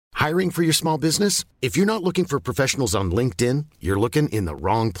Hiring for your small business? If you're not looking for professionals on LinkedIn, you're looking in the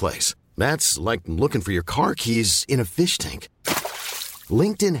wrong place. That's like looking for your car keys in a fish tank.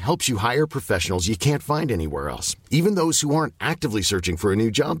 LinkedIn helps you hire professionals you can't find anywhere else, even those who aren't actively searching for a new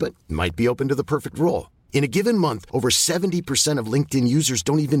job but might be open to the perfect role. In a given month, over 70% of LinkedIn users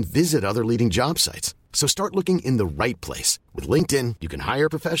don't even visit other leading job sites. So start looking in the right place. With LinkedIn, you can hire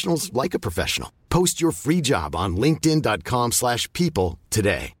professionals like a professional. Post your free job on linkedin.com/people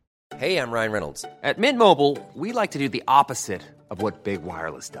today. Hey, I'm Ryan Reynolds. At Mint Mobile, we like to do the opposite of what Big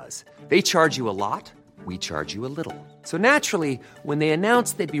Wireless does. They charge you a lot, we charge you a little. So naturally, when they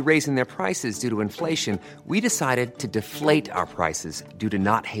announced they'd be raising their prices due to inflation, we decided to deflate our prices due to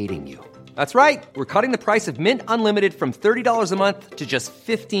not hating you. That's right. We're cutting the price of Mint Unlimited from $30 a month to just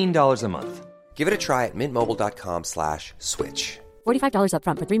 $15 a month. Give it a try at mintmobile.com/switch. $45 up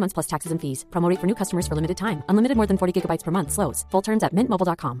front for 3 months plus taxes and fees. Promo rate for new customers for limited time. Unlimited more than 40 gigabytes per month. Slows full terms at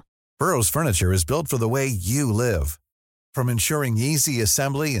mintmobile.com. Burrow's furniture is built for the way you live. From ensuring easy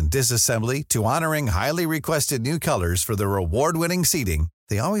assembly and disassembly to honoring highly requested new colors for their award-winning seating,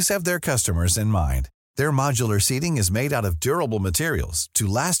 they always have their customers in mind. Their modular seating is made out of durable materials to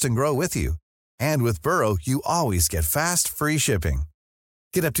last and grow with you. And with Burrow, you always get fast, free shipping.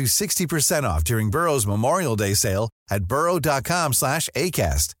 Get up to 60% off during Burrow's Memorial Day sale at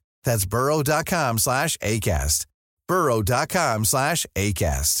burrow.com/ACAST. That's burrow.com/ACAST.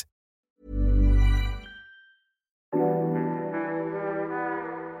 burrow.com/ACAST.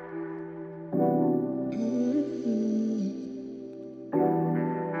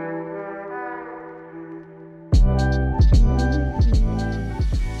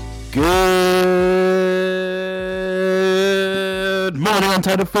 Good morning,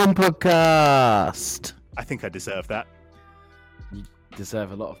 Untitled Film Podcast. I think I deserve that. You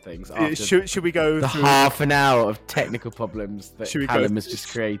deserve a lot of things. Should we go the through half an hour of technical problems that Callum has just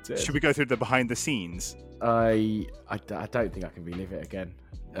created? Should we go through the behind the scenes? I don't think I can relive it again.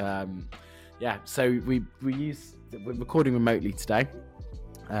 So we're recording remotely today.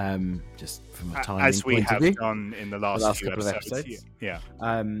 Just from a timing as we point have of view, done in the last few couple episodes. of episodes. Yeah.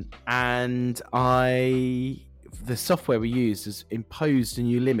 And the software we used has imposed a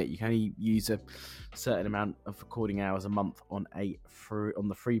new limit. You can only use a certain amount of recording hours a month on the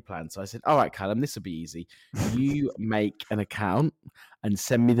free plan. So I said, all right, Callum, this will be easy. You make an account and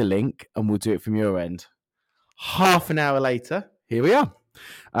send me the link and we'll do it from your end. Half an hour later, here we are.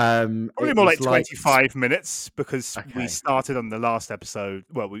 Probably more like 25 minutes because we started on the last episode.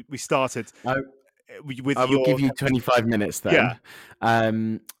 Well, we started with I will give you 25 minutes then. Yeah.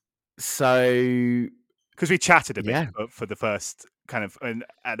 So because we chatted a bit for the first kind of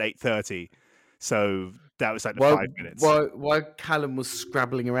at 8:30, so that was like the 5 minutes. While Callum was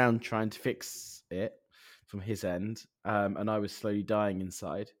scrabbling around trying to fix it from his end, and I was slowly dying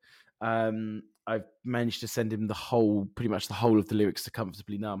inside, I've managed to send him pretty much the whole of the lyrics to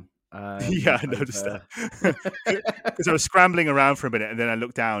Comfortably Numb. I noticed that because I was scrambling around for a minute, and then I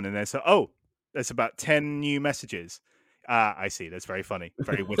looked down, and there's about 10 new messages. I see. That's very funny,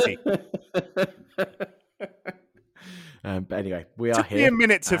 very witty. But anyway, we are Took here. me a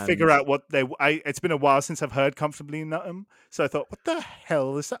minute to figure out what it's been a while since I've heard Comfortably Numb, so I thought, what the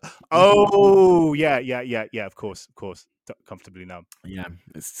hell is that? Oh, yeah. Of course, Comfortably Numb. Yeah.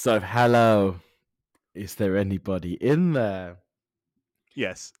 So, hello. Is there anybody in there?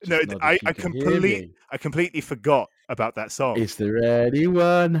 Yes. I completely forgot about that song. Is there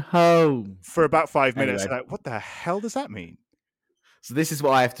anyone home? For about 5 minutes. Anyway. Like, what the hell does that mean? So this is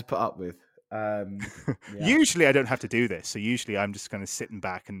what I have to put up with. Usually I don't have to do this. So usually I'm just kind of sitting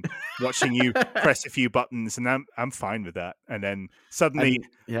back and watching you press a few buttons, and I'm fine with that. And then suddenly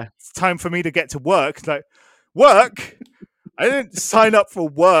it's time for me to get to work. It's like, work? I didn't sign up for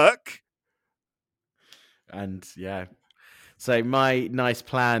work. And so my nice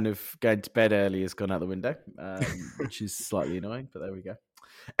plan of going to bed early has gone out the window, which is slightly annoying, but there we go.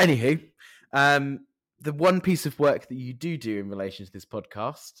 Anywho, the one piece of work that you do in relation to this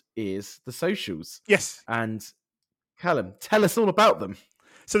podcast is the socials. Yes. And Callum, tell us all about them.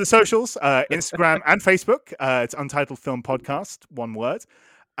 So the socials, Instagram and Facebook, it's Untitled Film Podcast, one word.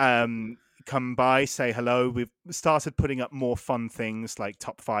 Come by, say hello. We've started putting up more fun things like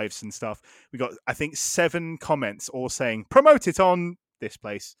top fives and stuff. We got, I think, 7 comments all saying, promote it on this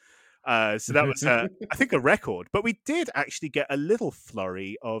place. So that was, I think, a record. But we did actually get a little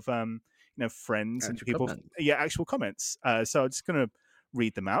flurry of, friends and people. Actual comments. So I'm just going to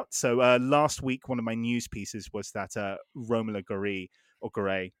read them out. So last week, one of my news pieces was that Romola Garai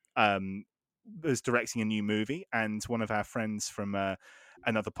was directing a new movie, and one of our friends from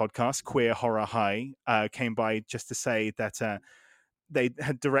another podcast, Queer Horror High, came by just to say that they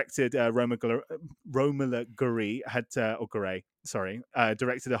had directed Romula Gurey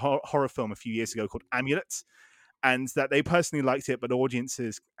directed a horror film a few years ago called Amulet, and that they personally liked it, but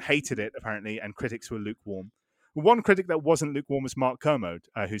audiences hated it apparently, and critics were lukewarm. One critic that wasn't lukewarm was Mark Kermode,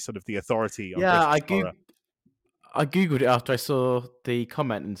 who's sort of the authority on British horror. I googled it after I saw the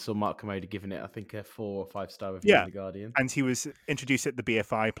comment and saw Mark Kermode giving it, I think, a 4 or 5 star review in The Guardian. And he was introduced at the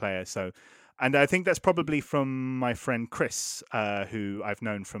BFI player. So, and I think that's probably from my friend Chris, who I've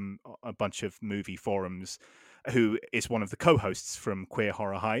known from a bunch of movie forums, who is one of the co-hosts from Queer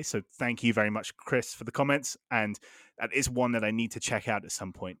Horror High. So thank you very much, Chris, for the comments. And that is one that I need to check out at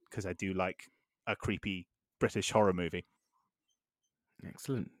some point because I do like a creepy British horror movie.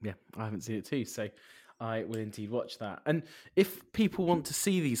 Excellent. Yeah, I haven't seen it too, so I will indeed watch that. And if people want to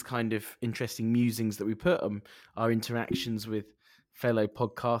see these kind of interesting musings that we put on our interactions with fellow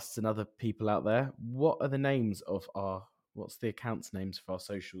podcasts and other people out there, what are the names of what's the accounts names for our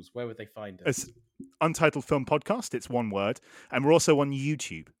socials? Where would they find us? It's Untitled Film Podcast. It's one word. And we're also on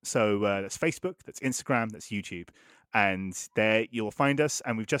YouTube. So that's Facebook, that's Instagram, that's YouTube. And there you'll find us.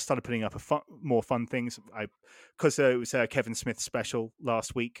 And we've just started putting up more fun things. Because it was Kevin Smith's special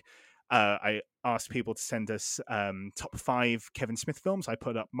last week, I asked people to send us top 5 Kevin Smith films. I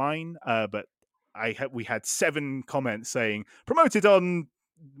put up mine, but we had 7 comments saying promoted on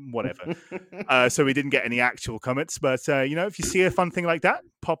whatever. So we didn't get any actual comments. But if you see a fun thing like that,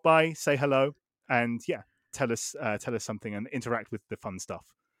 pop by, say hello, and tell us something and interact with the fun stuff.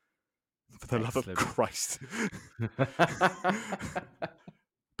 For the love of Christ.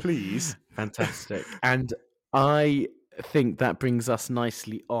 Please. Fantastic. And I think that brings us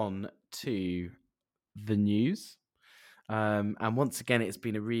nicely on to the news. And once again, it's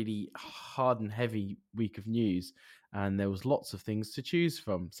been a really hard and heavy week of news, and there was lots of things to choose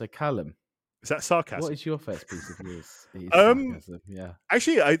from. So, Callum, is that sarcasm? What is your first piece of news? Sarcasm, yeah.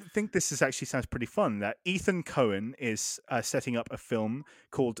 Actually, I think this sounds pretty fun. That Ethan Coen is setting up a film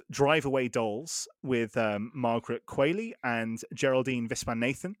called Drive Away Dolls with Margaret Qualley and Geraldine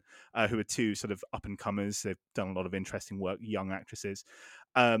Viswanathan, who are 2 sort of up and comers. They've done a lot of interesting work, young actresses.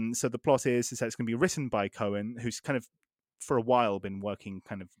 So the plot is that it's going to be written by Coen, who's kind of for a while been working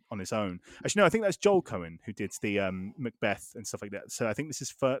kind of on his own. Actually, no, I think that's Joel Coen who did the Macbeth and stuff like that. So I think this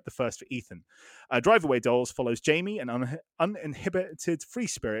is the first for Ethan. Drive Away Dolls follows Jamie, an uninhibited free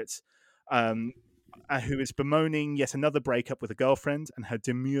spirit who is bemoaning yet another breakup with a girlfriend, and her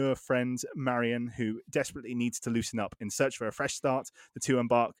demure friend Marion, who desperately needs to loosen up. In search for a fresh start, the 2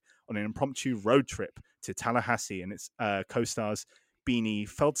 embark on an impromptu road trip to Tallahassee, and its co-stars Beanie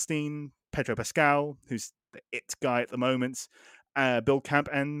Feldstein, Pedro Pascal, who's the it guy at the moment, Bill Camp,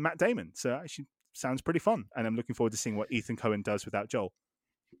 and Matt Damon. So actually sounds pretty fun, and I'm looking forward to seeing what Ethan Coen does without Joel.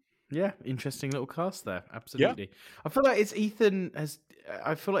 Yeah, interesting little cast there. Absolutely. Yeah. I feel like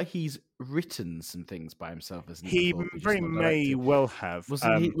I feel like he's written some things by himself, hasn't he? He very may well have. Was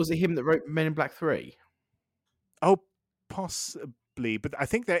it him that wrote Men in Black 3? Oh, possibly. But I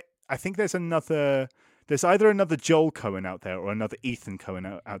think there's either another Joel Coen out there or another Ethan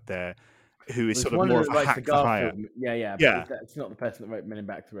Coen out there who is sort of more of a hack for hire. Yeah. It's not the person that wrote Men in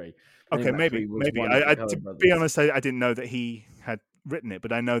Black 3. Okay, maybe. To be honest, I didn't know that he had written it,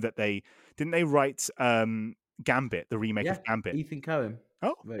 but I know that they write Gambit, the remake of Gambit. Ethan Coen.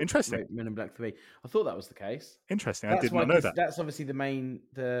 Oh, interesting. Wrote Men in Black 3. I thought that was the case. Interesting. I did not know that. That's obviously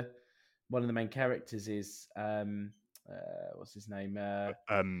one of the main characters is what's his name?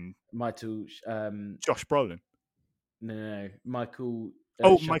 Michael. Josh Brolin. No. Michael.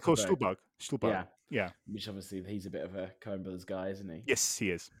 Michael Stuhlbarg. Yeah. Which obviously he's a bit of a Coen Brothers guy, isn't he? Yes,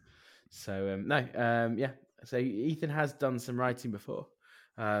 he is. So So Ethan has done some writing before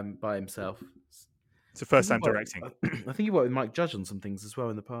by himself. It's the first time directing. I think he worked with Mike Judge on some things as well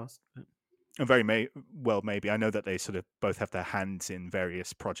in the past. And maybe. I know that they sort of both have their hands in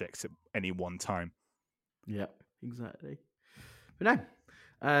various projects at any one time. Yeah, exactly. But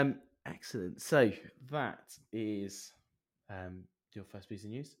no, excellent. So that is your first piece of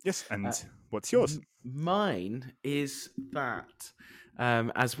news. Yes, and what's yours? Mine is that,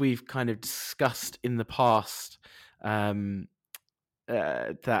 as we've kind of discussed in the past,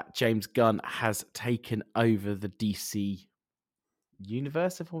 that James Gunn has taken over the DC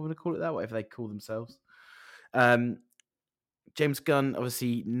universe, if I want to call it that, whatever they call themselves. James Gunn,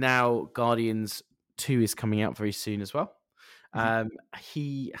 obviously, now Guardians 2 is coming out very soon as well.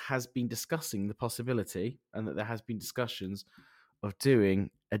 He has been discussing the possibility, and that there has been discussions of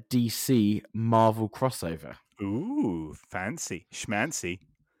doing a DC Marvel crossover. Ooh, fancy, schmancy.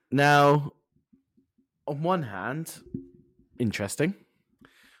 Now, on one hand, interesting.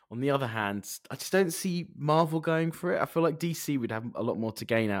 On the other hand, I just don't see Marvel going for it. I feel like DC would have a lot more to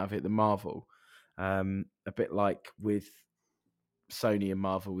gain out of it than Marvel. A bit like with Sony and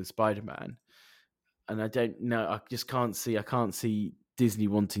Marvel with Spider-Man. And I don't know. I can't see Disney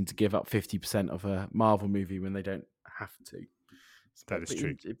wanting to give up 50% of a Marvel movie when they don't have to. That is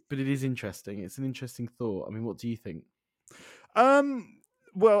true. But it is interesting. It's an interesting thought. I mean, what do you think?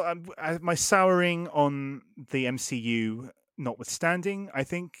 Well, my souring on the MCU notwithstanding, I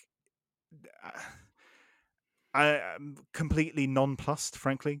think I'm completely nonplussed,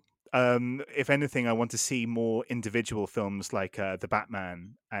 frankly. If anything, I want to see more individual films like the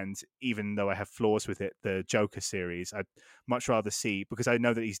Batman, and even though I have flaws with it, the Joker series, I'd much rather see, because I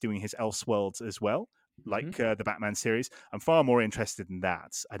know that he's doing his Elseworlds as well, like the Batman series. I'm far more interested in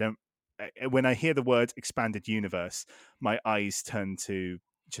that. When I hear the word expanded universe, my eyes turn to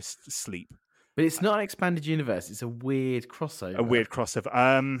just sleep. But it's not an expanded universe. It's a weird crossover. A weird crossover.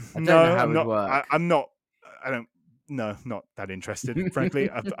 I don't know how it would work. I'm not that interested, frankly.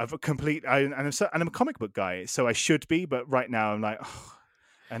 I'm a comic book guy, so I should be. But right now, I'm like,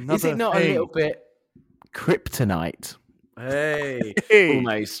 another. Is it not thing. a little bit kryptonite? Hey,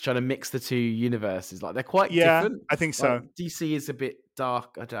 almost trying to mix the two universes. Like they're quite different. I think so. Like, DC is a bit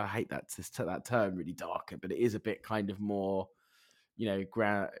dark. I hate that term, really darker, but it is a bit kind of more,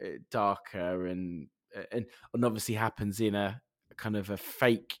 darker and obviously happens in a kind of a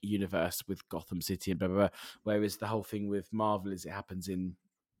fake universe with Gotham City and blah, blah, blah. Whereas the whole thing with Marvel is it happens on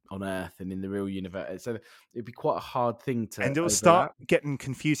Earth and in the real universe. So it'd be quite a hard thing to. And it'll start getting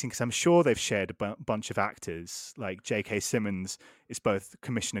confusing because I'm sure they've shared a bunch of actors. Like J.K. Simmons is both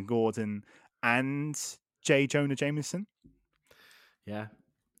Commissioner Gordon and J. Jonah Jameson. Yeah.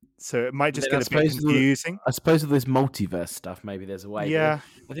 So it might just get a bit confusing. I suppose with this multiverse stuff, maybe there's a way. Yeah.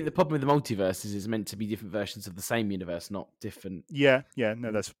 I think the problem with the multiverse is it's meant to be different versions of the same universe, not different. Yeah.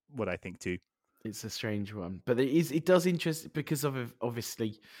 No, that's what I think too. It's a strange one, but it does interest because of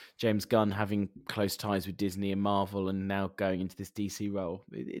obviously James Gunn having close ties with Disney and Marvel, and now going into this DC role.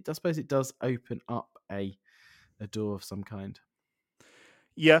 I suppose it does open up a door of some kind.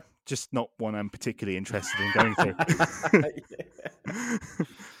 Yeah, just not one I'm particularly interested in going through.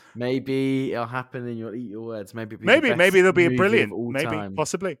 Maybe it'll happen and you'll eat your words. Maybe there'll be a brilliant, time.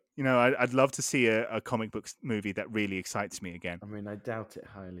 Possibly. I'd love to see a comic book movie that really excites me again. I mean, I doubt it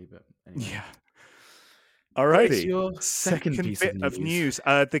highly, but anyway. Yeah. Alrighty. Your second piece bit of news.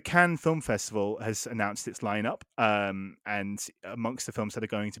 The Cannes Film Festival has announced its lineup, and amongst the films that are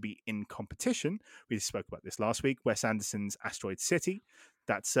going to be in competition, we spoke about this last week, Wes Anderson's Asteroid City.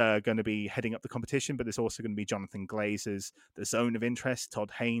 That's going to be heading up the competition, but there's also going to be Jonathan Glazer's The Zone of Interest,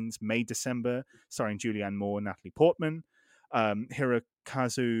 Todd Haynes' May December, starring Julianne Moore and Natalie Portman,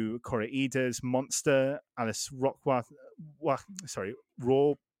 Hirokazu Koreeda's Monster, Alice Rohrwacher's,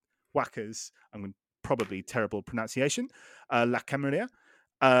 probably terrible pronunciation, La Camarilla,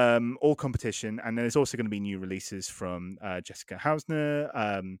 all competition. And there's also going to be new releases from Jessica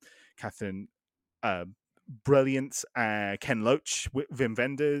Hausner, Catherine Brilliant, Ken Loach, Wim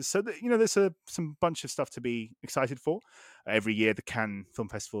Wenders. So there's some bunch of stuff to be excited for. Every year, the Cannes Film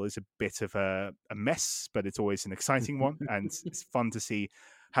Festival is a bit of a mess, but it's always an exciting one, and it's fun to see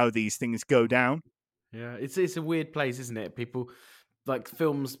how these things go down. Yeah, it's a weird place, isn't it? People like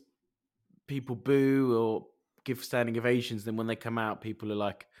films. People boo or give standing ovations. Then when they come out, people are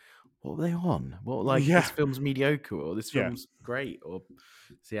like, "What were they on? This film's mediocre or this film's great?" Or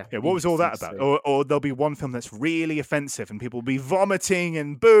what was all that about? Or there'll be one film that's really offensive and people will be vomiting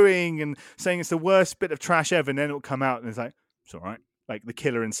and booing and saying it's the worst bit of trash ever, and then it'll come out and it's like, it's all right. Like The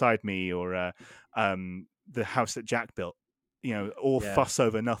Killer Inside Me or The House That Jack Built. Fuss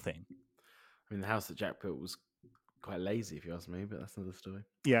over nothing. I mean, The House That Jack Built was quite lazy, if you ask me, but that's another story.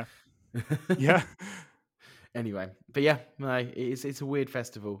 Yeah. Yeah. Anyway, but yeah, no, it's a weird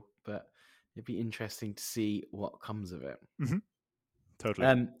festival, but it'd be interesting to see what comes of it. Mm-hmm.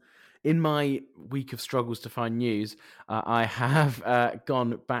 Totally. In my week of struggles to find news, I have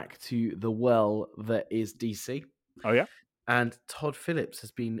gone back to the well that is DC. Oh yeah. And Todd Phillips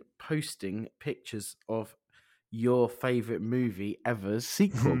has been posting pictures of your favorite movie ever's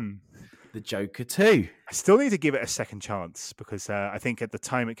sequel. The Joker 2. I still need to give it a second chance because I think at the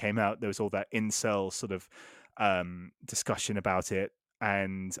time it came out, there was all that incel sort of discussion about it,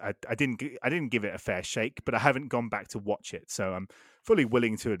 and I didn't give it a fair shake, but I haven't gone back to watch it, so I'm fully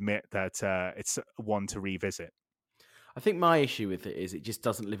willing to admit that it's one to revisit. I think my issue with it is it just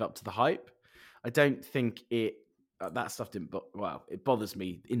doesn't live up to the hype. I don't think it. That stuff didn't. It bothers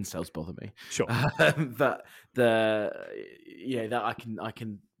me. Incels bother me. Sure. That I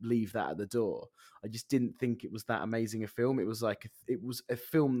can leave that at the door. I just didn't think it was that amazing a film. It was like it was a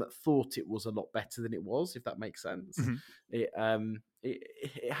film that thought it was a lot better than it was, if that makes sense. Mhm.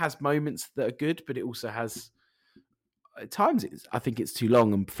 It has moments that are good, but it also has at times I think it's too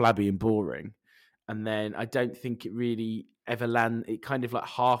long and flabby and boring. And then I don't think it really ever land. It kind of like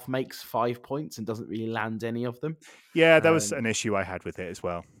half makes 5 points and doesn't really land any of them. Yeah, that was an issue I had with it as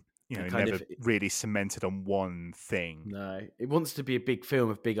well. You know, kind never really cemented on one thing. No, it wants to be a big film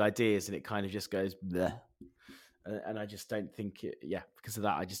of big ideas, and it kind of just goes bleh. And I just don't think it. Yeah, because of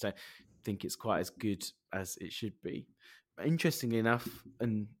that, I just don't think it's quite as good as it should be. But interestingly enough,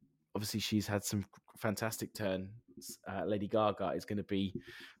 and obviously she's had some fantastic turns. Lady Gaga is going to be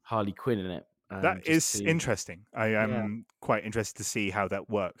Harley Quinn in it. That is interesting. I am quite interested to see how that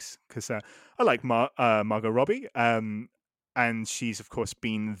works because I like Margot Robbie, and she's of course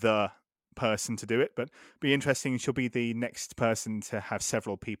been the person to do it. But be interesting. She'll be the next person to have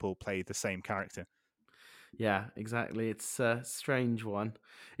several people play the same character. Yeah, exactly. It's a strange one.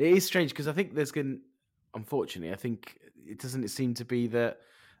 It is strange because I think there's going. Unfortunately, I think it doesn't seem to be that.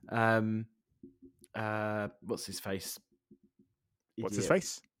 What's his face? What's his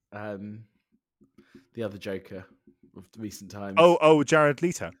face? The other Joker of recent times. Oh, Jared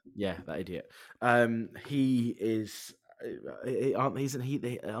Leto. Yeah, that idiot. He is. Aren't they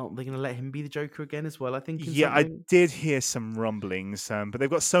going to let him be the Joker again as well? I think. Yeah, I did hear some rumblings, but they've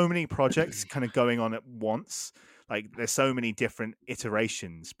got so many projects kind of going on at once. Like, there's so many different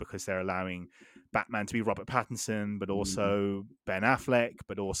iterations because they're allowing Batman to be Robert Pattinson, but also Ben Affleck,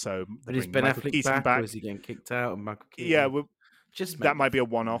 but also but is Ben Affleck back, or is he getting kicked out? And Michael Keaton? Yeah, well, that might be a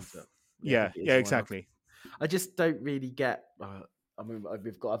one-off. Yeah, exactly. I just don't really get. I mean, I've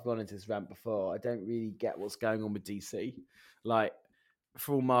gone into this rant before. I don't really get what's going on with DC. Like,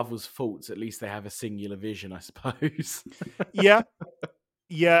 for all Marvel's faults, at least they have a singular vision, I suppose. Yeah.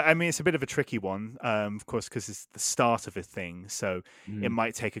 I mean, it's a bit of a tricky one, of course, because it's the start of a thing. So it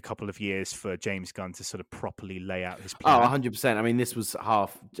might take a couple of years for James Gunn to sort of properly lay out his plan. 100%. I mean, this was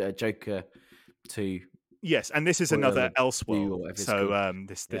half Joker 2. Yes, and this is another Elseworld. So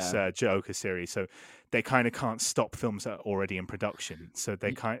this Joker series. So they kind of can't stop films that are already in production. So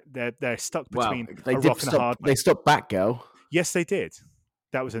they're stuck between a rock and a hard place. They stopped Batgirl. Yes, they did.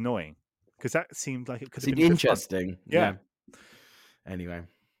 That was annoying because that seemed like it could have been interesting. Yeah. Anyway,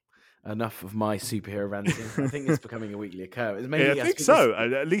 enough of my superhero ranting. I think it's becoming a weekly occurrence. I think so.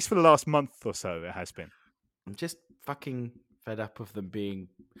 At least for the last month or so, it has been. I'm just fucking fed up of them being.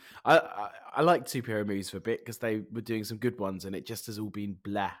 I liked superhero movies for a bit because they were doing some good ones, and it just has all been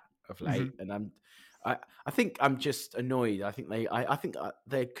blah of late. Mm-hmm. And I think I'm just annoyed. I think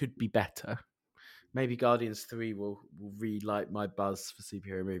they could be better. Maybe Guardians 3 will relight my buzz for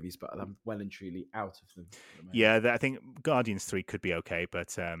superhero movies, but I'm well and truly out of them. Yeah, I think Guardians 3 could be okay, but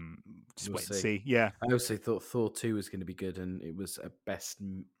just wait and see. Yeah. I also thought Thor 2 was going to be good, and it was at best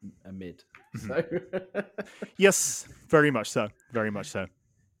a mid. So yes, very much so. Very much so.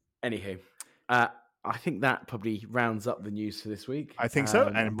 Anywho, I think that probably rounds up the news for this week. I think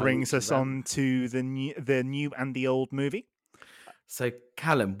so, and brings us on to the new and the old movie. So,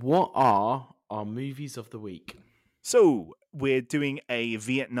 Callum, what are our movies of the week? So we're doing a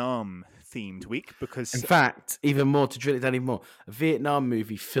Vietnam themed week because, in fact, even more to drill it down even more, a Vietnam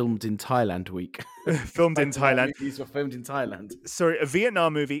movie filmed in Thailand week. Filmed in Thailand. Movies were filmed in Thailand. Sorry, a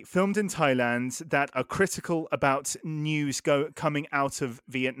Vietnam movie filmed in Thailand that are critical about news coming out of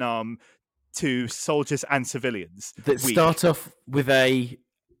Vietnam to soldiers and civilians. That start off with a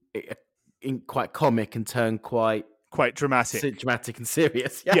quite comic and turn quite dramatic and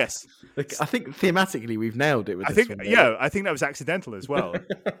serious. Yeah. Yes. I think thematically we've nailed it with I think that was accidental as well.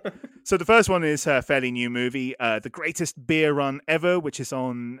 So the first one is a fairly new movie, The Greatest Beer Run Ever, which is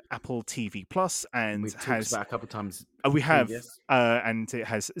on Apple TV Plus, and we've talked about a couple of times. We have, and it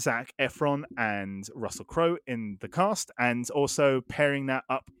has Zac Efron and Russell Crowe in the cast, and also pairing that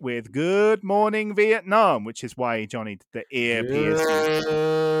up with Good Morning Vietnam, which is why Johnny did the ear piercing.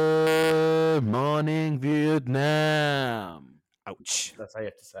 Good Morning Vietnam. Ouch. That's how you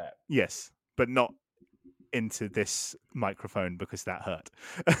have to say it. Yes, but not into this microphone because that hurt.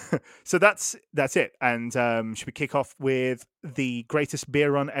 So that's it. And should we kick off with The Greatest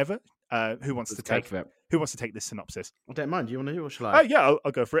Beer Run Ever? Who wants to take this synopsis? I don't mind. Do you want to do it or shall I? Yeah,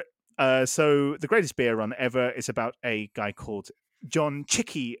 I'll go for it. So The Greatest Beer Run Ever is about a guy called John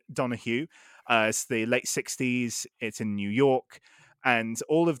Chicky Donahue. It's the late 60s. It's in New York. And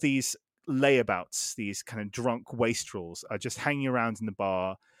all of these layabouts, these kind of drunk wastrels, are just hanging around in the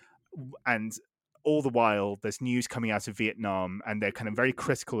bar. And all the while, there's news coming out of Vietnam, and they're kind of very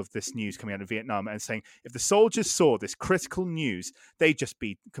critical of this news coming out of Vietnam, and saying if the soldiers saw this critical news, they'd just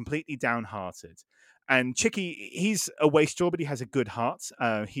be completely downhearted. And Chicky, he's a wastrel, but he has a good heart.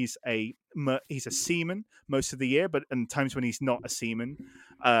 He's a seaman most of the year, but in times when he's not a seaman,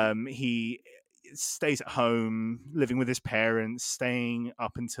 he stays at home, living with his parents, staying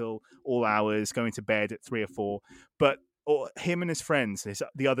up until all hours, going to bed at 3 or 4. But him and his friends,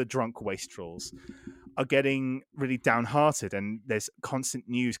 the other drunk wastrels, are getting really downhearted, and there's constant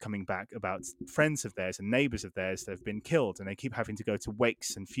news coming back about friends of theirs and neighbors of theirs that have been killed, and they keep having to go to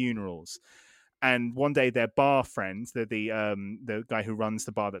wakes and funerals. And one day, their bar friends, the guy who runs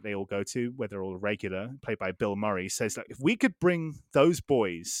the bar that they all go to, where they're all regular, played by Bill Murray, says that if we could bring those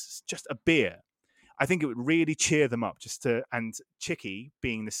boys just a beer, I think it would really cheer them up. And Chicky,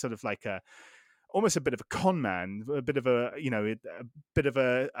 being this sort of like almost a bit of a con man, a bit of a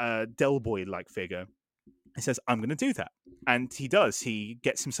Del Boy like figure. He says, I'm going to do that. And he does. He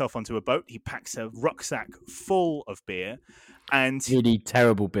gets himself onto a boat. He packs a rucksack full of beer. And really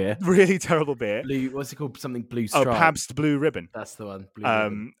terrible beer. Really terrible beer. What's it called? Something Blue Stripe. Oh, Pabst Blue Ribbon. That's the one. Blue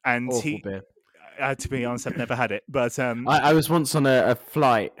Ribbon. And awful beer. To be honest, I've never had it. But I was once on a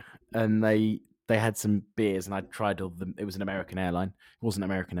flight, and they had some beers, and I tried all of them. It was an American airline. It wasn't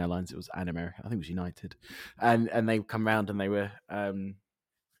American Airlines. It was an American. I think it was United. And they come round, and they were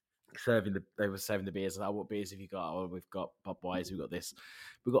serving the beers. And what beers have you got? Oh, we've got Budweiser. We've got this.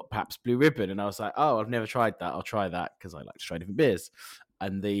 We've got Pabst Blue Ribbon. And I was like, oh, I've never tried that. I'll try that because I like to try different beers.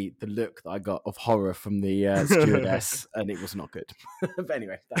 And the look that I got of horror from the stewardess, and it was not good. But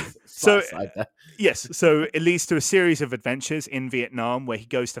anyway, that's so yes. So it leads to a series of adventures in Vietnam where he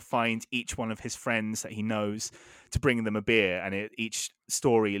goes to find each one of his friends that he knows to bring them a beer, and each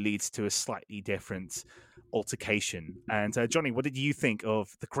story leads to a slightly different altercation. And Johnny, what did you think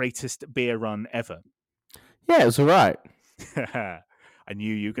of the greatest beer run ever? Yeah, it was all right. I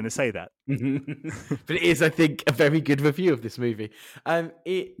knew you were going to say that. But it is, I think, a very good review of this movie.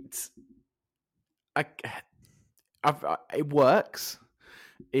 It works.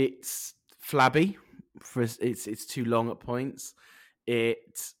 It's flabby. It's too long at points.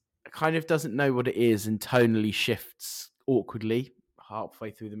 It kind of doesn't know what it is and tonally shifts awkwardly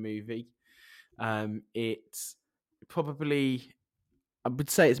halfway through the movie. It's probably, I would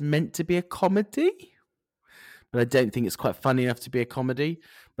say it's meant to be a comedy, but I don't think it's quite funny enough to be a comedy.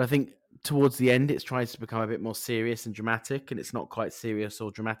 But I think towards the end, it tries to become a bit more serious and dramatic, and it's not quite serious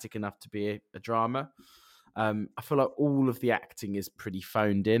or dramatic enough to be a drama. I feel like all of the acting is pretty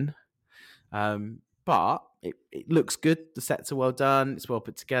phoned in, but it looks good. The sets are well done. It's well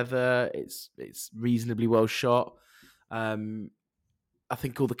put together. It's reasonably well shot. I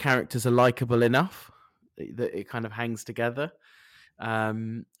think all the characters are likable enough that it kind of hangs together. I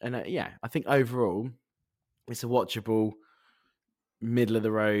think overall, it's a watchable, middle of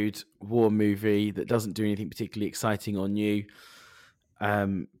the road war movie that doesn't do anything particularly exciting or new,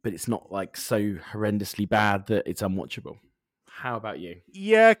 but it's not like so horrendously bad that it's unwatchable. How about you?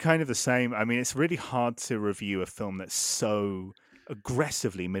 Yeah, kind of the same. I mean, it's really hard to review a film that's so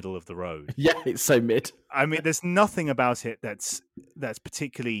aggressively middle of the road. Yeah, it's so mid. I mean, there's nothing about it that's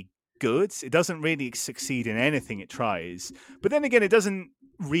particularly good. It doesn't really succeed in anything it tries. But then again, it doesn't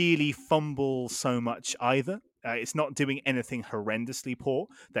really fumble so much either. It's not doing anything horrendously poor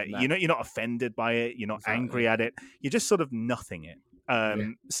that you're not offended by it. You're not angry at it. You're just sort of nothing it.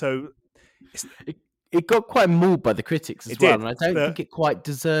 So it got quite mauled by the critics as well, and I don't think it quite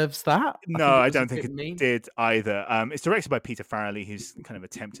deserves that. No, I don't think it did either. It's directed by Peter Farrelly, who's kind of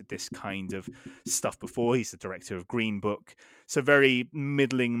attempted this kind of stuff before. He's the director of Green Book. So very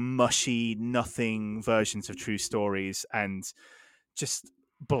middling, mushy, nothing versions of true stories, and just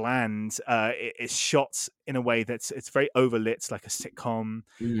bland. It's shot in a way it's very overlit, like a sitcom.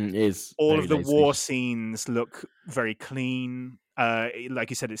 It is. All of the war scenes look very clean.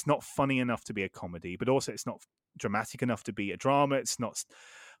 Like you said, it's not funny enough to be a comedy, but also it's not dramatic enough to be a drama. It's not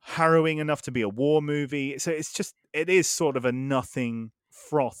harrowing enough to be a war movie. So it is sort of a nothing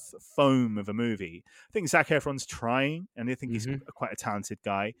froth foam of a movie. I think Zac Efron's trying, and I think he's quite a talented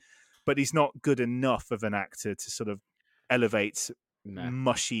guy, but he's not good enough of an actor to sort of elevate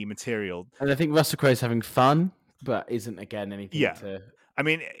mushy material. And I think Russell Crowe's having fun, but isn't again anything to... I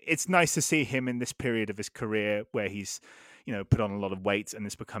mean, it's nice to see him in this period of his career where he's put on a lot of weight and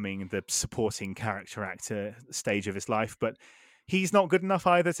is becoming the supporting character actor stage of his life, but he's not good enough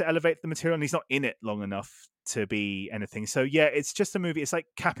either to elevate the material, and he's not in it long enough to be anything. So yeah, it's just a movie. It's like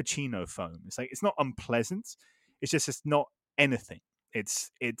cappuccino foam. It's like, it's not unpleasant. It's not anything. It's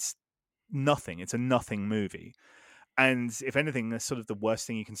nothing. It's a nothing movie. And if anything, that's sort of the worst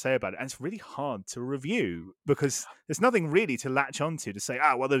thing you can say about it. And it's really hard to review because there's nothing really to latch onto to say,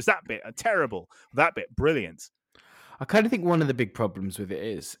 well, there's that bit terrible, that bit brilliant. I kind of think one of the big problems with it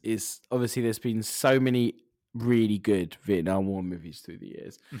is obviously there's been so many really good Vietnam War movies through the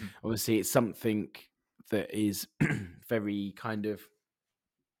years. Mm-hmm. Obviously, it's something that is very kind of,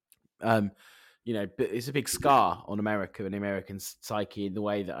 it's a big scar on America and the American psyche in the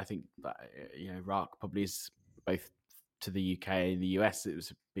way that I think that, Iraq probably is both to the UK and the US. It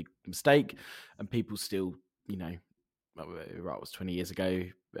was a big mistake, and people still, Iraq was 20 years ago.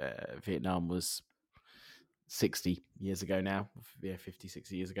 Vietnam was 60 years ago now. 50,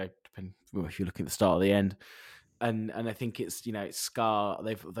 60 years ago, depending if you're looking at the start or the end. And I think it's, it's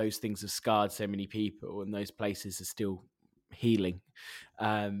those things have scarred so many people, and those places are still healing.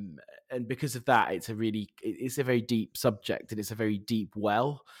 And because of that, it's a very deep subject, and it's a very deep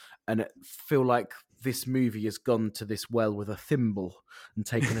well. And I feel like this movie has gone to this well with a thimble and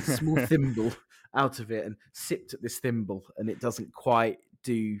taken a small thimble out of it and sipped at this thimble, and it doesn't quite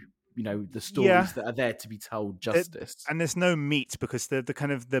do, the stories that are there to be told justice. And there's no meat, because the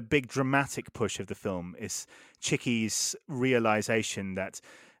kind of the big dramatic push of the film is Chicky's realization that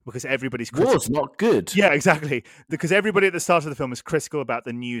because everybody's war's not good. Yeah, exactly. Because everybody at the start of the film is critical about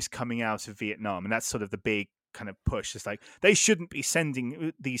the news coming out of Vietnam, and that's sort of the big kind of push. It's like they shouldn't be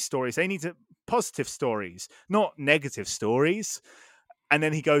sending these stories. They need positive stories, not negative stories. And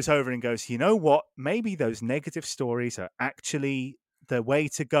then he goes over and goes, you know what? Maybe those negative stories are actually the way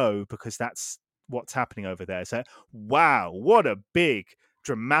to go, because that's what's happening over there. So, wow, what a big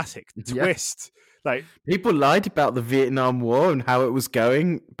dramatic twist. Like, people lied about the Vietnam War and how it was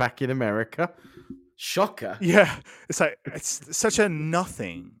going back in America. Shocker. Yeah, it's such a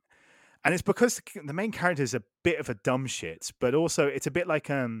nothing. And it's because the main character is a bit of a dumb shit, but also it's a bit like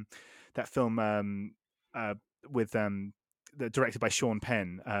that film directed by Sean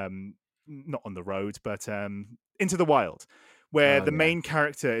Penn, not On the Road, but Into the Wild, where the main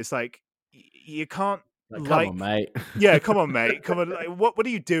character is like, you can't come on, mate. Yeah, come on, mate. Come on. Like, what are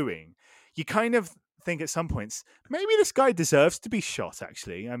you doing? You kind of think at some points, maybe this guy deserves to be shot,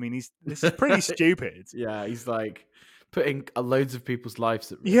 actually. I mean, this is pretty stupid. Yeah, he's like putting loads of people's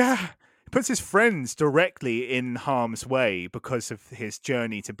lives at risk. Yeah. Puts his friends directly in harm's way because of his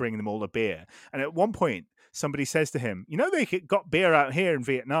journey to bring them all a beer. And at one point, somebody says to him, they got beer out here in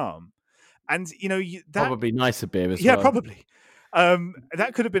Vietnam. And, that... Probably nicer beer as well. Yeah, probably.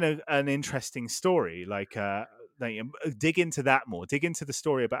 That could have been an interesting story. Like, dig into that more. Dig into the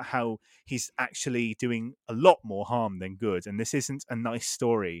story about how he's actually doing a lot more harm than good. And this isn't a nice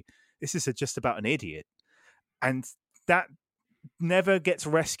story. This is just about an idiot. And that never gets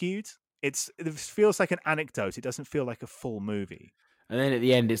rescued. It feels like an anecdote. It doesn't feel like a full movie. And then at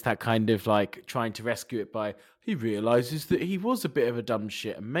the end, it's that kind of like trying to rescue it by, he realizes that he was a bit of a dumb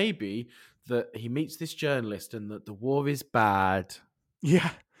shit, and maybe that he meets this journalist and that the war is bad. Yeah.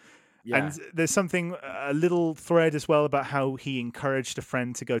 And there's something, a little thread as well about how he encouraged a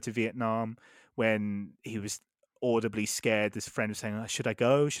friend to go to Vietnam when he was audibly scared. This friend was saying, should I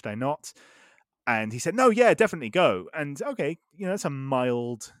go? Should I not? And he said, no, yeah, definitely go. And okay, that's a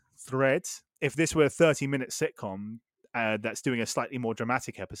mild thread. If this were a 30-minute sitcom that's doing a slightly more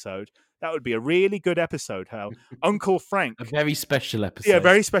dramatic episode, that would be a really good episode. How Uncle Frank, a very special episode. Yeah,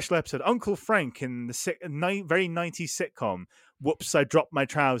 very special episode. Uncle Frank in the very 90s sitcom, Whoops, I Dropped My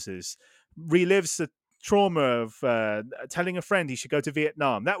Trousers, relives the trauma of telling a friend he should go to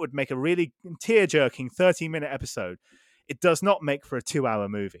Vietnam. That would make a really tear-jerking 30-minute episode. It does not make for a 2-hour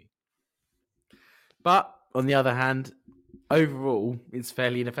movie. But on the other hand, overall, it's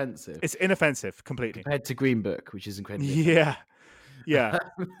fairly inoffensive. It's inoffensive completely compared to Green Book, which is incredible. Yeah.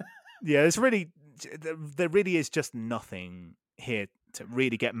 It's really, there really is just nothing here to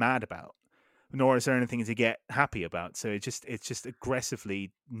really get mad about, nor is there anything to get happy about. So it's just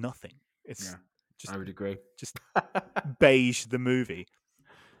aggressively nothing. Just, I would agree. Just beige the movie.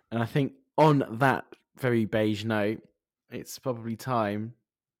 And I think on that very beige note, it's probably time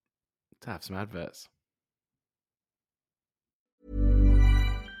to have some adverts.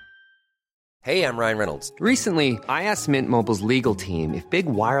 Hey, I'm Ryan Reynolds. Recently, I asked Mint Mobile's legal team if big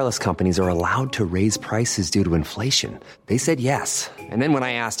wireless companies are allowed to raise prices due to inflation. They said yes. And then when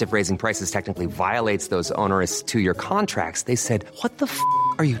I asked if raising prices technically violates those onerous 2-year contracts, they said, "What the f***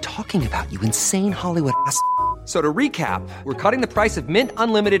 are you talking about, you insane Hollywood ass?" So to recap, we're cutting the price of Mint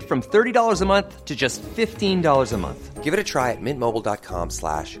Unlimited from $30 a month to just $15 a month. Give it a try at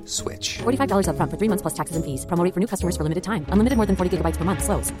mintmobile.com/switch. $45 up front for 3 months plus taxes and fees. Promo rate for new customers for limited time. Unlimited more than 40 gigabytes per month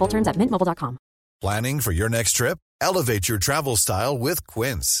slows. Full terms at mintmobile.com. Planning for your next trip? Elevate your travel style with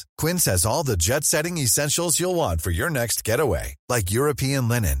Quince. Quince has all the jet-setting essentials you'll want for your next getaway, like European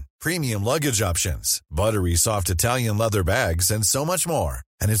linen, premium luggage options, buttery soft Italian leather bags, and so much more.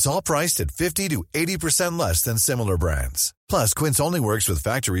 And it's all priced at 50 to 80% less than similar brands. Plus, Quince only works with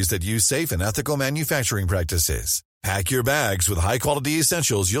factories that use safe and ethical manufacturing practices. Pack your bags with high-quality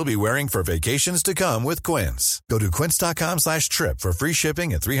essentials you'll be wearing for vacations to come with Quince. Go to quince.com/trip for free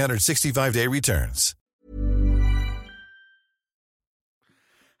shipping and 365-day returns.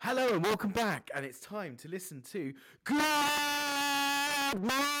 Hello and welcome back, and it's time to listen to Good Morning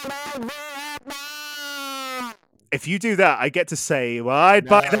Vietnam. If you do that, I get to say, well, I'd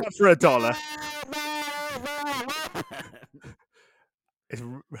buy that for $1. It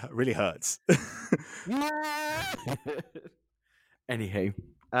really hurts. Anywho,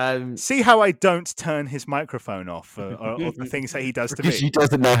 see how I don't turn his microphone off or the things that he does to me? because she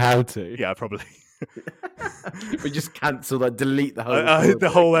doesn't know how to. Yeah, probably. We just cancel that, delete the whole. The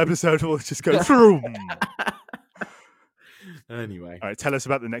whole episode will just go through. Anyway, all right, tell us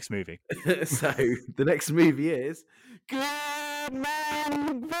about the next movie. So the next movie is Good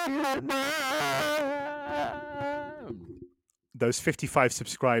Morning Vietnam. Those 55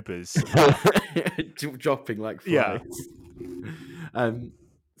 subscribers dropping like flies. Yeah.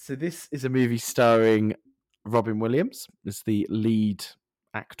 So this is a movie starring Robin Williams as the lead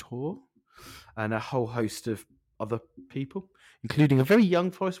actor and a whole host of other people, including a very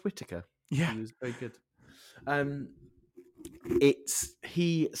young Forrest Whitaker. Yeah, he was very good.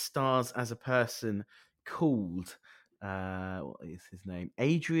 He stars as a person called what is his name?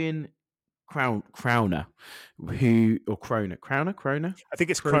 Adrian Crowner, Crowner. I think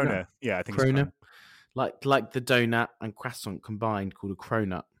it's Kroner. Yeah, I think it's Kroner. Like the donut and croissant combined, called a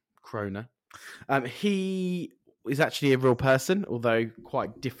cronut. Kroner. He is actually a real person, although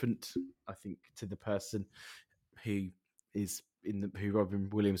quite different, I think, to the person who is who Robin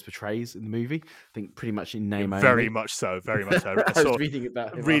Williams portrays in the movie. I think pretty much in name only. Very much so. Very much so. I was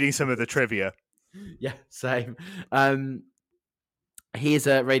reading some of the trivia. Yeah, same. He is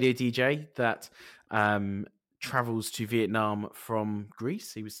a radio DJ that travels to Vietnam from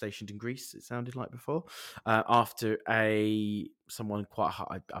Greece. He was stationed in Greece, it sounded like before, after someone quite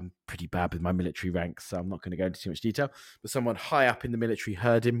high. I'm pretty bad with my military ranks, so I'm not going to go into too much detail, but someone high up in the military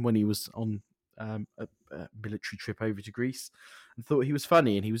heard him when he was on a military trip over to Greece and thought he was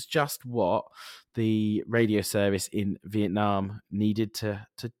funny, and he was just what the radio service in Vietnam needed to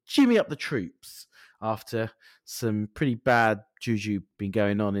jimmy up the troops after some pretty bad juju been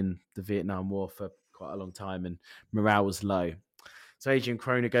going on in the Vietnam War for quite a long time and morale was low. So Adrian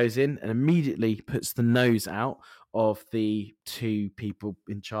Kroner goes in and immediately puts the nose out of the two people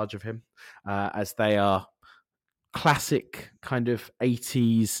in charge of him, as they are classic kind of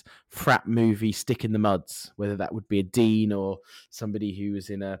 80s frat movie stick in the muds, whether that would be a dean or somebody who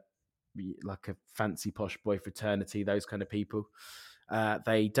was in a fancy posh boy fraternity, those kind of people.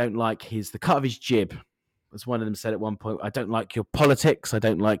 They don't like the cut of his jib. As one of them said at one point, I don't like your politics. I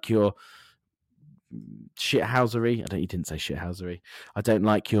don't like your shithousery. He didn't say shithousery. I don't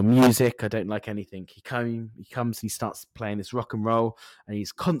like your music. I don't like anything. He comes and he starts playing this rock and roll, and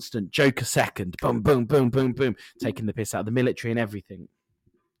he's constant joke a second, boom, boom, boom, boom, boom, taking the piss out of the military and everything.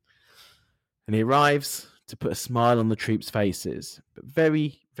 And he arrives to put a smile on the troops' faces, but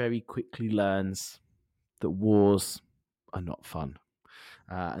very, very quickly learns that wars are not fun.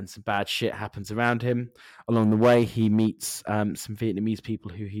 And some bad shit happens around him. Along the way, he meets some Vietnamese people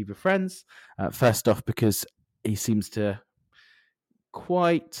who he befriends. First off, because he seems to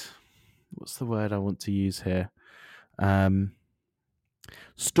what's the word I want to use here?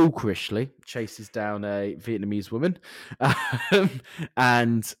 Stalkerishly chases down a Vietnamese woman.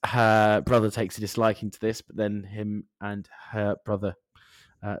 And her brother takes a disliking to this, but then him and her brother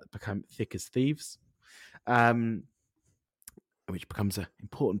become thick as thieves. Which becomes an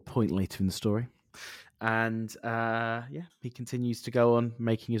important point later in the story. And he continues to go on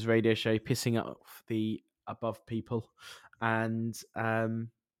making his radio show, pissing off the above people, and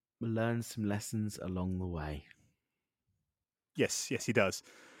learns some lessons along the way. Yes, he does.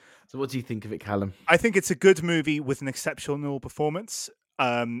 So what do you think of it, Callum? I think it's a good movie with an exceptional performance.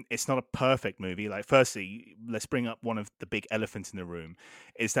 It's not a perfect movie. Like, firstly, let's bring up one of the big elephants in the room,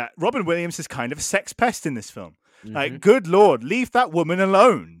 is that Robin Williams is kind of a sex pest in this film. Mm-hmm. Like, good Lord, leave that woman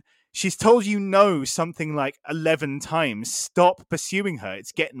alone. She's told you no something like 11 times. Stop pursuing her.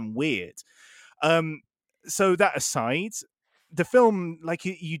 It's getting weird. So that aside, the film, like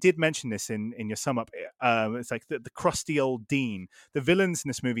you did mention this in your sum up, it's like the crusty old dean. The villains in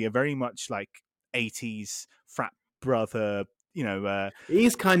this movie are very much like 80s frat brother It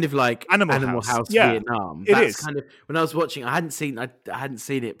is kind of like Animal House Yeah, Vietnam. it That's is. kind of when I was watching. I hadn't seen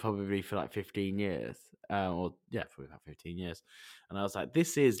it probably for like 15 years, probably about 15 years, and I was like,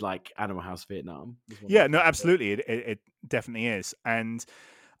 this is like Animal House Vietnam. Yeah, no, absolutely, it definitely is. And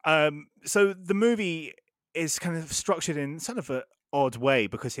so the movie is kind of structured in sort of an odd way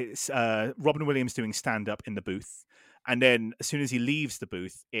because it's Robin Williams doing stand up in the booth. And then as soon as he leaves the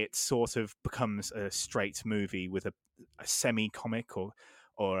booth, it sort of becomes a straight movie with a semi-comic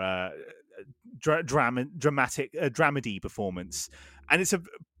or a dramatic dramedy performance. And it's a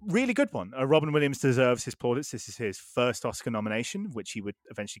really good one. Robin Williams deserves his plaudits. This is his first Oscar nomination, which he would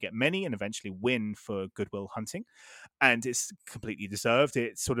eventually get many and eventually win for Good Will Hunting. And it's completely deserved.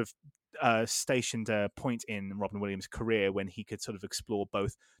 It sort of stationed a point in Robin Williams' career when he could sort of explore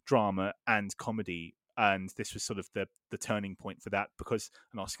both drama and comedy. And this was sort of the turning point for that, because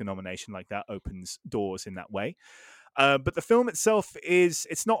an Oscar nomination like that opens doors in that way. But the film itself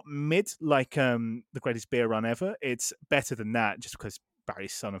it's not mid like The Greatest Beer Run Ever. It's better than that, just because Barry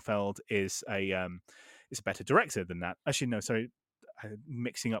Sonnenfeld is a better director than that. Actually, no, sorry,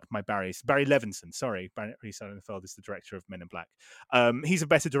 mixing up my Barrys. Barry Levinson, sorry. Barry Sonnenfeld is the director of Men in Black. He's a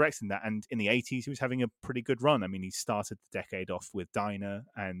better director than that. And in the 80s, he was having a pretty good run. I mean, he started the decade off with Diner,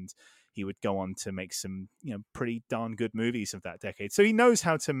 and he would go on to make some, pretty darn good movies of that decade. So he knows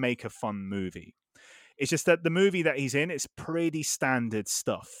how to make a fun movie. It's just that the movie that he's in is pretty standard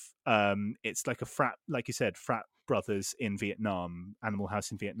stuff. It's like a frat, like you said, frat brothers in Vietnam, Animal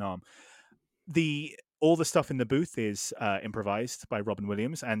House in Vietnam. All the stuff in the booth is improvised by Robin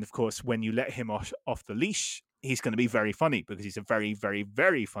Williams. And of course, when you let him off the leash, he's going to be very funny, because he's a very, very,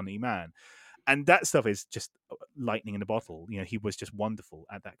 very funny man. And that stuff is just lightning in a bottle. He was just wonderful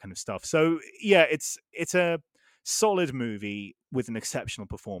at that kind of stuff. So yeah, it's a solid movie with an exceptional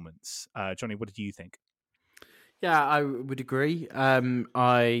performance. Johnny, what did you think? Yeah, I would agree. Kind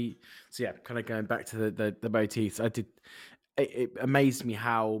of going back to the motifs, it amazed me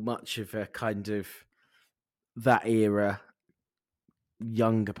how much of a kind of that era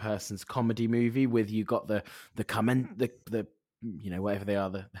younger person's comedy movie, with you got the whatever they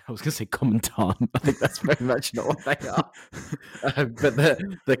are, I was going to say commandant. I think that's very much not what they are. But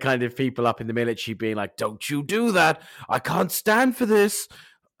the kind of people up in the military being like, "Don't you do that! I can't stand for this."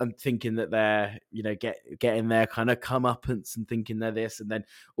 And thinking that they're, getting their kind of comeuppance and thinking they're this, and then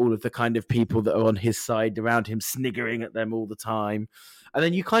all of the kind of people that are on his side around him sniggering at them all the time. And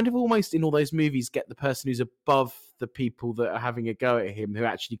then you kind of almost in all those movies get the person who's above the people that are having a go at him who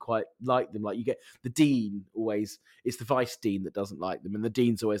actually quite like them. Like you get the dean always, it's the vice dean that doesn't like them. And the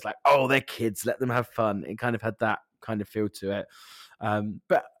dean's always like, "Oh, they're kids, let them have fun." It kind of had that kind of feel to it.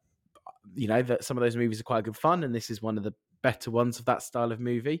 But that some of those movies are quite good fun. And this is one of the better ones of that style of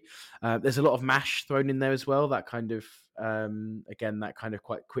movie. There's a lot of MASH thrown in there as well. That kind of, again, that kind of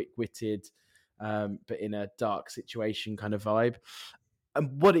quite quick-witted, but in a dark situation kind of vibe.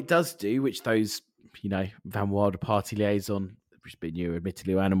 And what it does do, which those, Van Wilder Party Liaison, which has been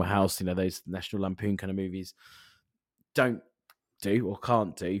admittedly, Animal House, those National Lampoon kind of movies don't do or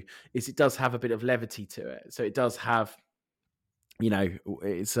can't do, is it does have a bit of levity to it. So it does have,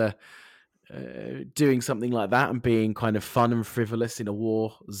 it's a doing something like that and being kind of fun and frivolous in a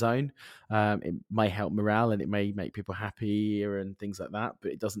war zone. It may help morale and it may make people happier and things like that,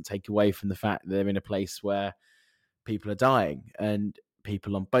 but it doesn't take away from the fact that they're in a place where people are dying and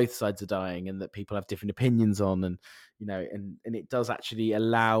people on both sides are dying, and that people have different opinions on, and and it does actually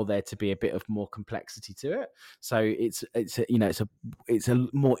allow there to be a bit of more complexity to it. So it's a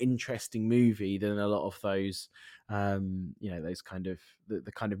more interesting movie than a lot of those those kind of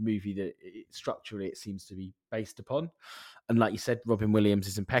the kind of movie that structurally it seems to be based upon. And like you said, Robin Williams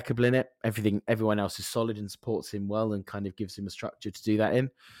is impeccable in it. Everyone else is solid and supports him well and kind of gives him a structure to do that in.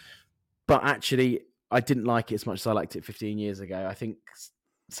 But actually, I didn't like it as much as I liked it 15 years ago. I think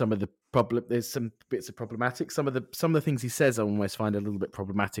there's some bits of problematic. Some of the things he says I almost find a little bit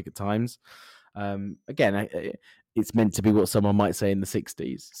problematic at times. Again, it's meant to be what someone might say in the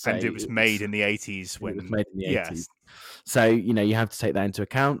 60s. So and it was made in the 80s. It was made in the 80s. So, you have to take that into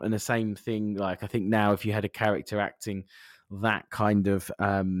account. And the same thing, like I think now if you had a character acting that kind of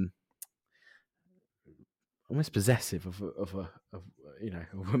almost possessive of a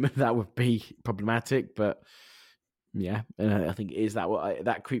woman, that would be problematic. But yeah, and I think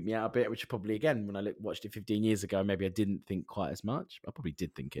that creeped me out a bit, which probably, again, when I watched it 15 years ago, maybe I didn't think quite as much. I probably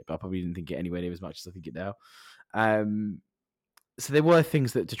did think it, but I probably didn't think it anywhere near as much as I think it now. So there were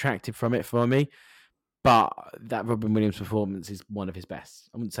things that detracted from it for me, but that Robin Williams performance is one of his best.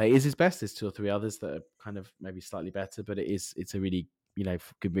 I wouldn't say it is his best. There's two or three others that are kind of maybe slightly better, but it's a really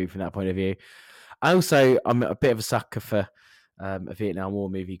good movie from that point of view. I'm a bit of a sucker for a Vietnam War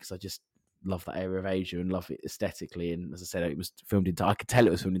movie because I just love that area of Asia and love it aesthetically. And as I said, it was filmed in. I could tell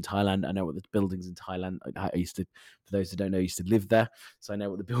it was filmed in Thailand. I know what the buildings in Thailand. I used to, for those who don't know, I used to live there, so I know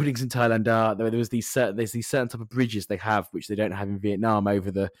what the buildings in Thailand are. There's these certain type of bridges they have which they don't have in Vietnam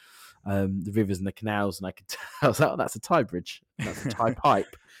over the rivers and the canals, and I could tell that's a Thai bridge. That's a Thai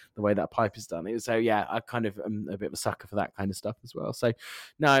pipe. The way that pipe is done. So yeah, I kind of am a bit of a sucker for that kind of stuff as well. So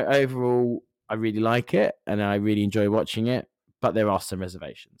no, overall, I really like it and I really enjoy watching it. But there are some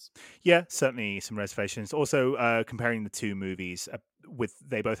reservations. Yeah, certainly some reservations. Also, comparing the two movies,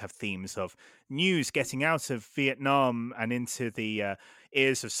 they both have themes of news getting out of Vietnam and into the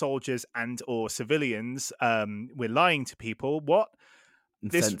ears of soldiers and or civilians. We're lying to people. What?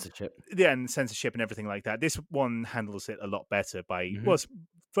 And censorship. Yeah, and censorship and everything like that. This one handles it a lot better by,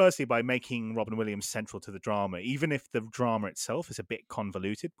 firstly, by making Robin Williams central to the drama, even if the drama itself is a bit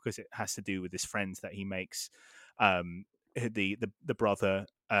convoluted because it has to do with his friends that he makes. The brother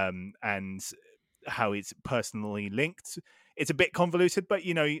and how it's personally linked. It's a bit convoluted, but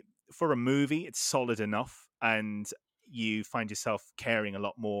for a movie, it's solid enough, and you find yourself caring a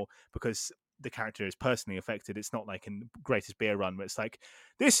lot more because the character is personally affected. It's not like in Greatest Beer Run where it's like,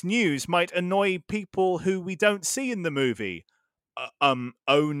 this news might annoy people who we don't see in the movie. Oh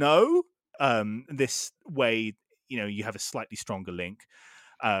no. This way, you have a slightly stronger link.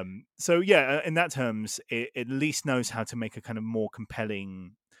 So yeah, in that terms, it at least knows how to make a kind of more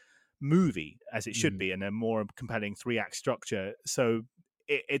compelling movie, as it should be, and a more compelling 3-act structure. So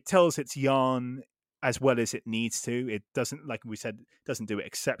it tells its yarn as well as it needs to. It doesn't, like we said, doesn't do it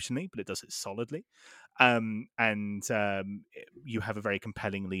exceptionally, but it does it solidly. You have a very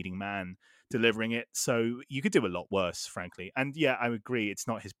compelling leading man delivering it. So you could do a lot worse, frankly. And yeah, I agree. It's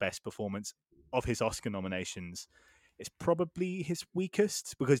not his best performance of his Oscar nominations. It's probably his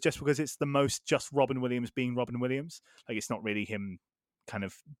weakest because it's the most just Robin Williams being Robin Williams. Like, it's not really him kind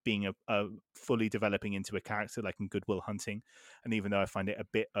of being a fully developing into a character like in Good Will Hunting. And even though I find it a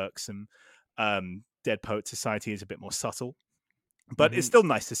bit irksome, Dead Poet Society is a bit more subtle. But it's still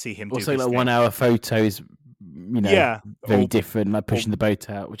nice to see him also do like thing. 1 hour photos, very different, like pushing the boat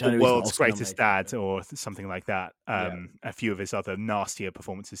out, which I know World's Greatest Dad or something like that. A few of his other nastier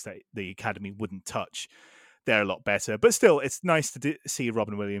performances that the Academy wouldn't touch. They're a lot better, but still, it's nice to see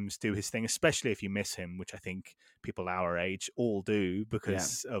Robin Williams do his thing, especially if you miss him, which I think people our age all do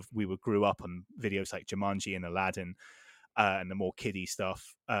because we grew up on videos like Jumanji and Aladdin and the more kiddie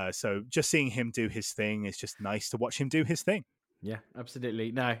stuff. So just seeing him do his thing is just nice to watch him do his thing. Yeah,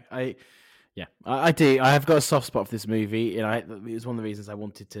 absolutely. No, I do. I have got a soft spot for this movie. It was one of the reasons I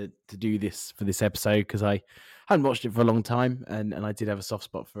wanted to do this for this episode because I hadn't watched it for a long time, and I did have a soft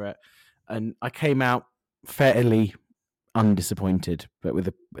spot for it, and I came out fairly undisappointed, but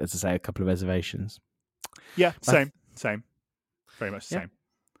with as I say, a couple of reservations. Yeah, same, very much the same.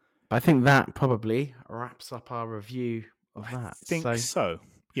 But I think that probably wraps up our review of that. I think so.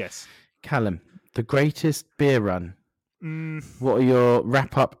 Yes, Callum, The Greatest Beer Run. What are your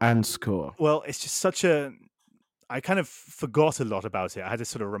wrap up and score? Well, it's just I kind of forgot a lot about it. I had to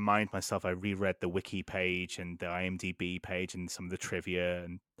sort of remind myself. I reread the wiki page and the IMDb page and some of the trivia,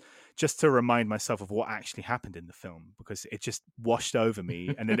 and just to remind myself of what actually happened in the film because it just washed over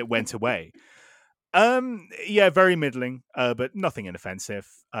me and then it went away. Yeah, very middling, but nothing inoffensive.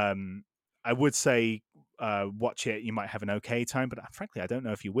 I would say watch it. You might have an okay time, but frankly, I don't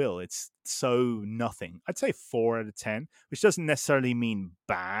know if you will. It's so nothing. I'd say 4 out of 10, which doesn't necessarily mean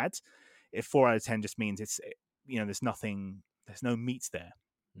bad. If 4 out of 10 just means it's, there's nothing, there's no meat there.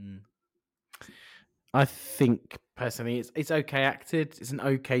 I think personally, it's okay acted. It's an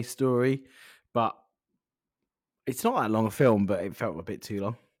okay story, but it's not that long a film. But it felt a bit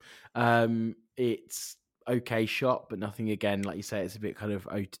too long. It's okay shot, but nothing. Again, like you say, it's a bit kind of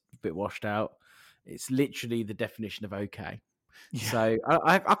a bit washed out. It's literally the definition of okay. Yeah. So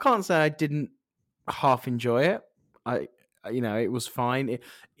I can't say I didn't half enjoy it. It was fine.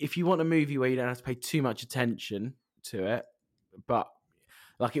 If you want a movie where you don't have to pay too much attention to it, but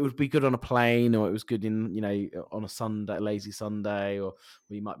like it would be good on a plane, or it was good in on a Sunday, lazy Sunday, or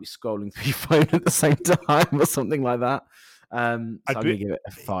where you might be scrolling through your phone at the same time or something like that. So I'm going to give it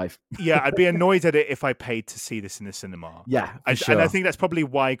a 5. Yeah, I'd be annoyed at it if I paid to see this in the cinema. Yeah, sure. And I think that's probably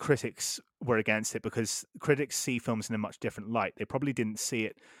why critics were against it, because critics see films in a much different light. They probably didn't see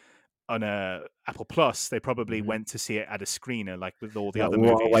it on a Apple Plus. They probably went to see it at a screener, like with all the other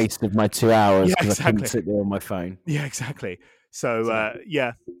movies. What a waste of my 2 hours because exactly. I couldn't sit there on my phone. Yeah, exactly. So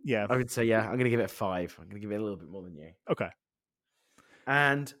yeah. I would say, I'm going to give it a 5. I'm going to give it a little bit more than you. Okay.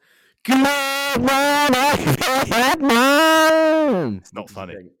 And Good morning, Vietnam. It's not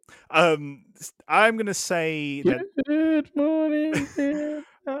funny. I'm going to say that Good morning,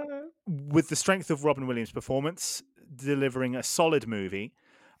 Vietnam. with the strength of Robin Williams' performance, delivering a solid movie.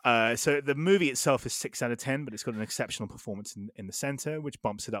 So the movie itself is 6 out of 10, but it's got an exceptional performance in the center, which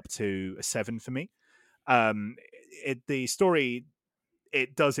bumps it up to a 7 for me. The story,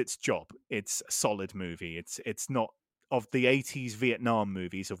 it does its job. It's a solid movie. It's not of the 80s Vietnam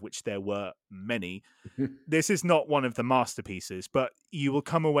movies, of which there were many. This is not one of the masterpieces, but you will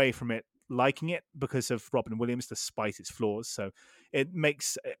come away from it liking it because of Robin Williams, despite its flaws. So it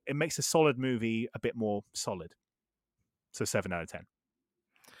makes a solid movie a bit more solid. So 7 out of 10.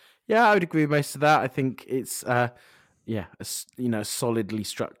 Yeah, I would agree with most of that. I think it's a solidly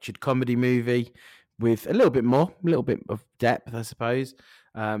structured comedy movie with a little bit of depth, I suppose.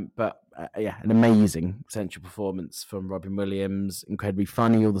 But an amazing central performance from Robin Williams. Incredibly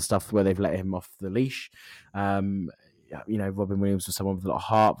funny, all the stuff where they've let him off the leash. Robin Williams was someone with a lot of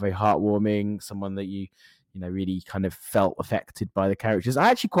heart, very heartwarming, someone that you really kind of felt affected by the characters. I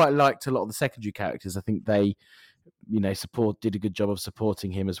actually quite liked a lot of the secondary characters. I think they did a good job of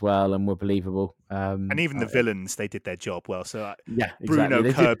supporting him as well and were believable. And even the villains, they did their job well. So exactly.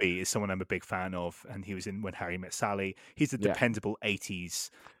 Bruno Kirby is someone I'm a big fan of, and he was in When Harry Met Sally. He's a dependable 80s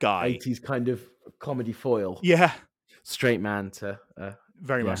guy. 80s kind of comedy foil. Yeah. Straight man to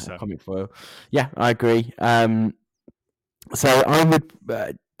very much so. Comic foil. Yeah, I agree. So I would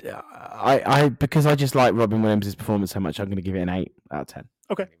I because I just like Robin Williams' performance so much, I'm going to give it an 8 out of 10.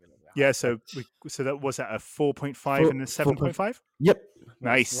 Okay. Yeah, so that was at a 4.5 and a 7.5? Yep.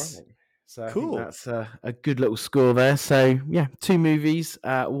 Nice. Right. So cool. I think that's a good little score there. So yeah, 2 movies.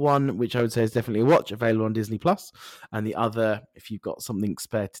 One which I would say is definitely a watch, available on Disney Plus, and the other, if you've got something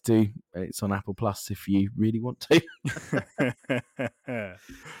spare to do, it's on Apple Plus if you really want to.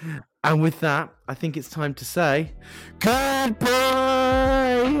 And with that, I think it's time to say goodbye.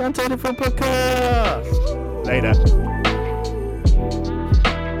 Until the Film Podcast. Later.